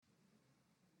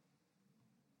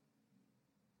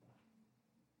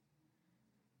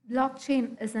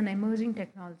Blockchain is an emerging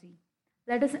technology.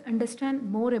 Let us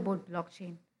understand more about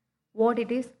blockchain, what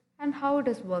it is, and how it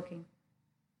is working.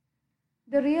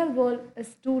 The real world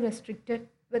is too restricted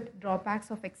with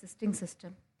drawbacks of existing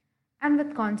system and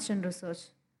with constant research.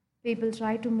 People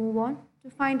try to move on to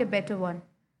find a better one.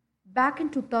 Back in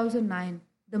 2009,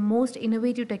 the most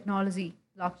innovative technology,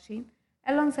 blockchain,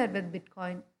 alongside with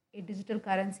Bitcoin, a digital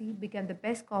currency, became the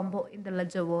best combo in the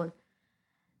ledger world.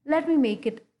 Let me make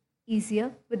it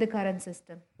easier with the current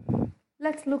system.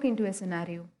 Let's look into a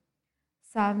scenario.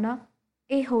 Savna,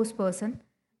 a horse person,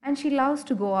 and she loves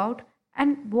to go out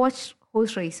and watch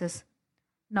horse races.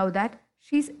 Now that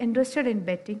she's interested in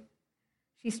betting,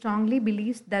 she strongly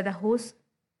believes that the horse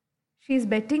she is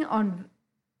betting on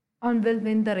will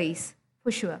win the race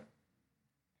for sure.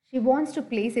 She wants to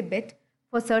place a bet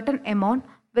for certain amount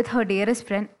with her dearest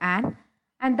friend Anne,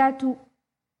 and that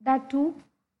too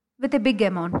with a big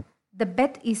amount. The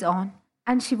bet is on,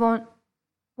 and she won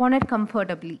it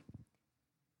comfortably.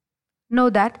 Know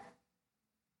that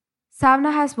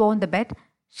Savna has won the bet.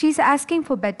 She's asking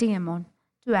for betting amount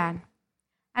to Anne,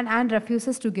 and Anne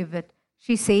refuses to give it.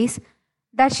 She says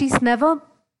that she's never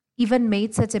even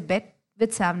made such a bet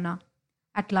with Savna.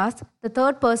 At last, the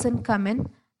third person come in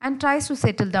and tries to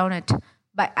settle down it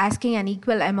by asking an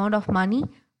equal amount of money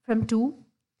from two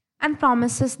and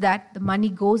promises that the money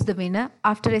goes the winner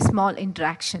after a small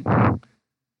interaction.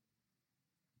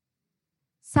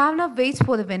 Savna waits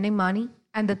for the winning money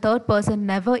and the third person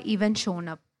never even shown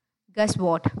up. Guess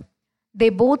what? They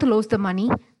both lose the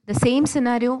money. The same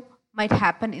scenario might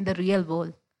happen in the real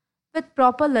world. With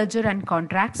proper ledger and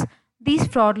contracts, these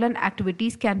fraudulent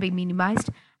activities can be minimized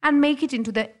and make it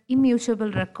into the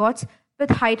immutable records with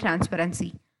high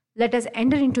transparency. Let us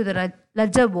enter into the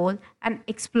ledger world and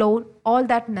explore all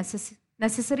that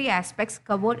necessary aspects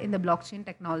covered in the blockchain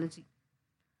technology.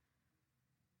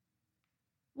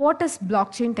 What is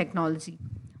blockchain technology?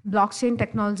 Blockchain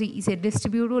technology is a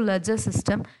distributed ledger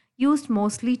system used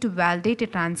mostly to validate a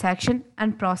transaction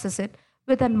and process it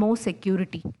with more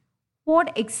security.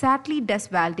 What exactly does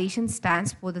validation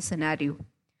stands for the scenario?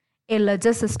 A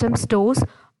ledger system stores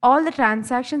all the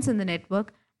transactions in the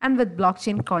network and with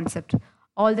blockchain concept.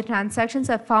 All the transactions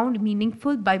are found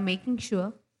meaningful by making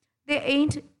sure there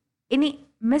ain't any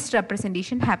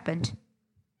misrepresentation happened.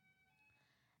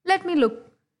 Let me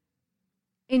look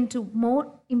into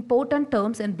more important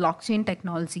terms in blockchain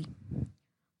technology.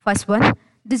 First one,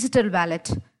 digital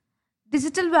wallet.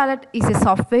 Digital wallet is a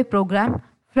software program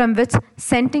from which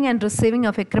sending and receiving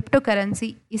of a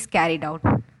cryptocurrency is carried out.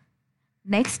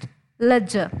 Next,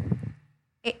 ledger,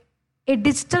 a, a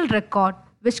digital record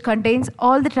which contains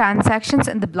all the transactions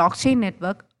in the blockchain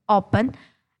network, open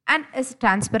and is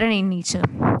transparent in nature.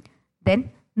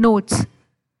 Then, nodes,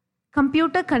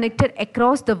 computer connected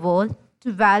across the world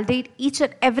to validate each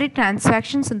and every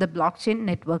transactions in the blockchain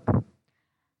network.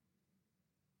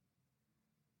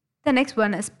 The next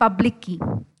one is public key.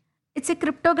 It's a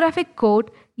cryptographic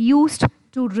code used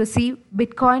to receive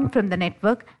Bitcoin from the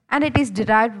network and it is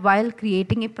derived while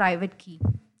creating a private key.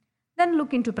 Then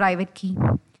look into private key,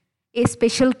 a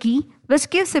special key which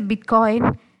gives a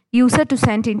Bitcoin user to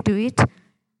send into it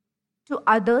to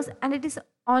others and it is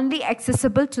only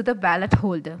accessible to the wallet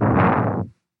holder.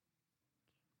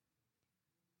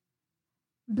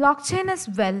 Blockchain is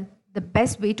well the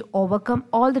best way to overcome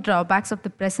all the drawbacks of the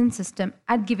present system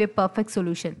and give a perfect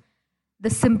solution. The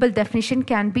simple definition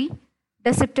can be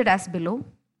dissected as below.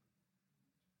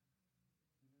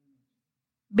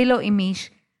 Below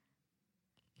image.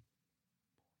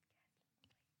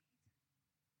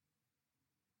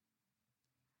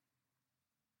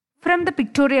 From the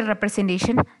pictorial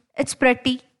representation, it's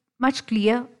pretty much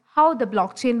clear how the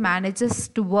blockchain manages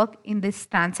to work in this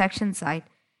transaction side.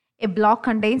 A block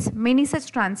contains many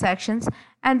such transactions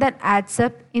and then adds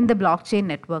up in the blockchain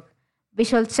network. We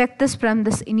shall check this from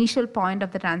this initial point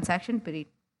of the transaction period.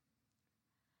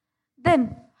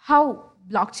 Then, how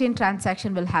blockchain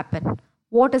transaction will happen?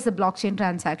 What is the blockchain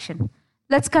transaction?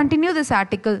 Let's continue this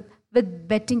article with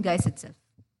betting guys itself.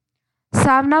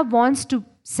 Savna wants to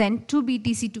send 2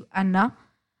 BTC to Anna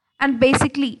and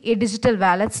basically a digital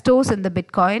wallet stores in the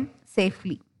Bitcoin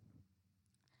safely.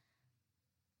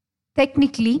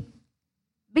 Technically,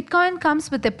 Bitcoin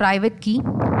comes with a private key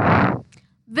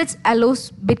which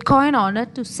allows Bitcoin owner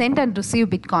to send and receive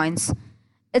Bitcoins.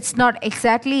 It's not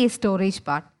exactly a storage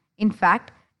part. In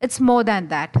fact, it's more than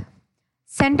that.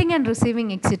 Sending and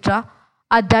receiving etc.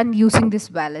 are done using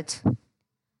this wallet.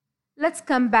 Let's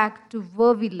come back to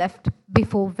where we left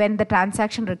before when the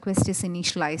transaction request is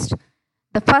initialized.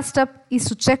 The first step is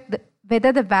to check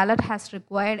whether the wallet has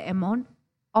required amount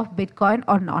of Bitcoin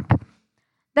or not.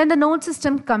 Then the node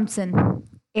system comes in.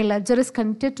 A ledger is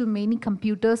connected to many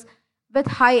computers with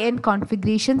high end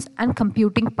configurations and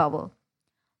computing power.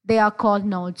 They are called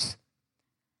nodes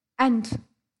and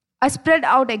are spread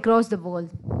out across the world.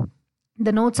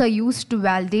 The nodes are used to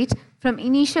validate from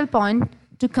initial point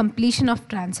to completion of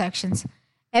transactions.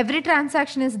 Every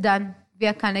transaction is done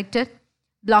via connected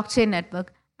blockchain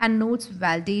network and nodes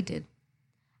validated.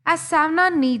 As Savna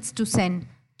needs to send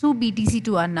 2 BTC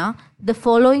to Anna, the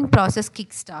following process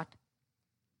kickstart.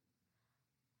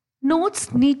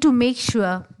 Nodes need to make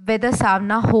sure whether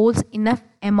Savna holds enough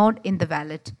amount in the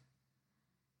wallet.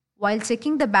 While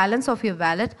checking the balance of your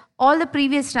wallet, all the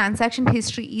previous transaction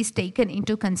history is taken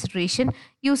into consideration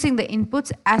using the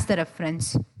inputs as the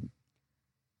reference.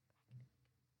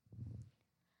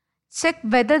 Check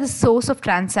whether the source of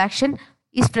transaction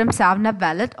is from Savna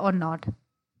wallet or not.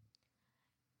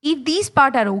 If these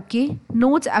parts are okay,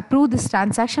 nodes approve this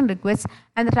transaction request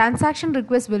and the transaction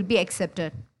request will be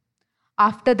accepted.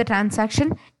 After the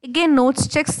transaction, again nodes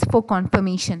checks for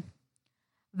confirmation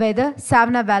whether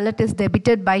Savna wallet is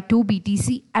debited by 2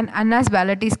 BTC and Anna's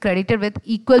wallet is credited with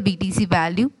equal BTC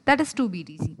value, that is 2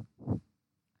 BTC.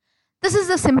 This is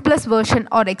the simplest version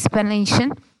or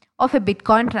explanation of a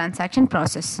Bitcoin transaction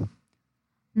process.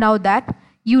 Now that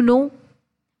you know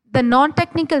the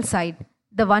non-technical side,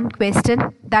 the one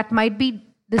question that might be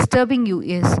disturbing you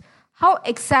is how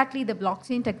exactly the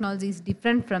blockchain technology is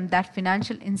different from that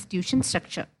financial institution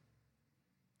structure.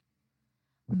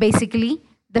 Basically,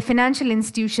 the financial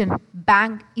institution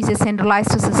bank is a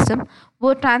centralized system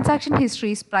where transaction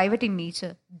history is private in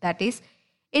nature. That is,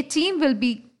 a team will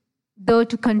be there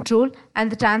to control and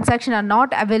the transactions are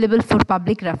not available for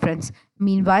public reference.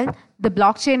 Meanwhile, the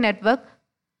blockchain network,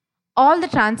 all the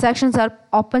transactions are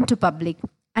open to public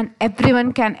and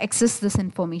everyone can access this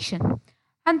information.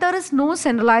 And there is no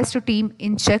centralized team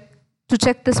in check to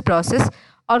check this process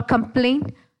or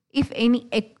complain if any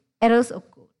errors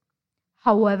occur.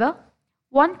 However,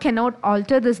 one cannot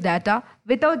alter this data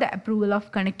without the approval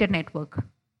of connected network.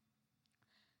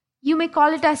 You may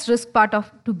call it as risk part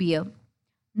of to bear.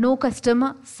 No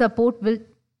customer support will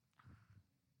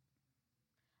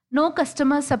no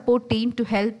customer support team to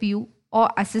help you or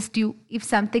assist you if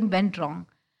something went wrong.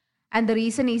 And the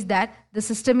reason is that the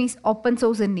system is open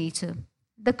source in nature.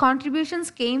 The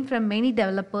contributions came from many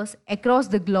developers across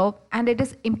the globe and it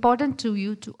is important to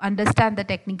you to understand the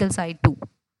technical side too.